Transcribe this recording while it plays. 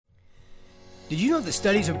Did you know that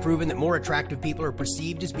studies have proven that more attractive people are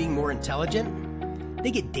perceived as being more intelligent? They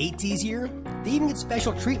get dates easier. They even get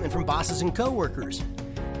special treatment from bosses and coworkers.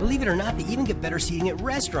 Believe it or not, they even get better seating at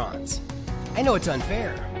restaurants. I know it's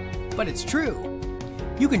unfair, but it's true.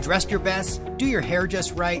 You can dress your best, do your hair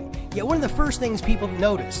just right, yet one of the first things people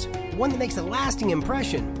notice, one that makes a lasting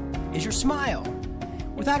impression, is your smile.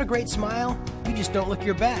 Without a great smile, you just don't look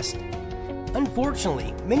your best.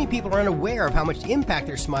 Unfortunately, many people are unaware of how much impact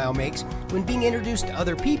their smile makes when being introduced to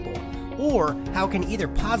other people, or how it can either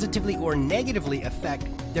positively or negatively affect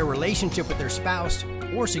their relationship with their spouse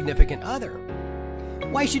or significant other.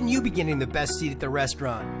 Why shouldn't you be getting the best seat at the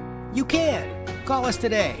restaurant? You can! Call us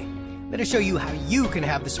today. Let us show you how you can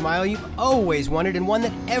have the smile you've always wanted and one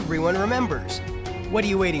that everyone remembers. What are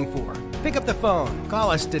you waiting for? Pick up the phone.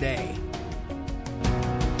 Call us today.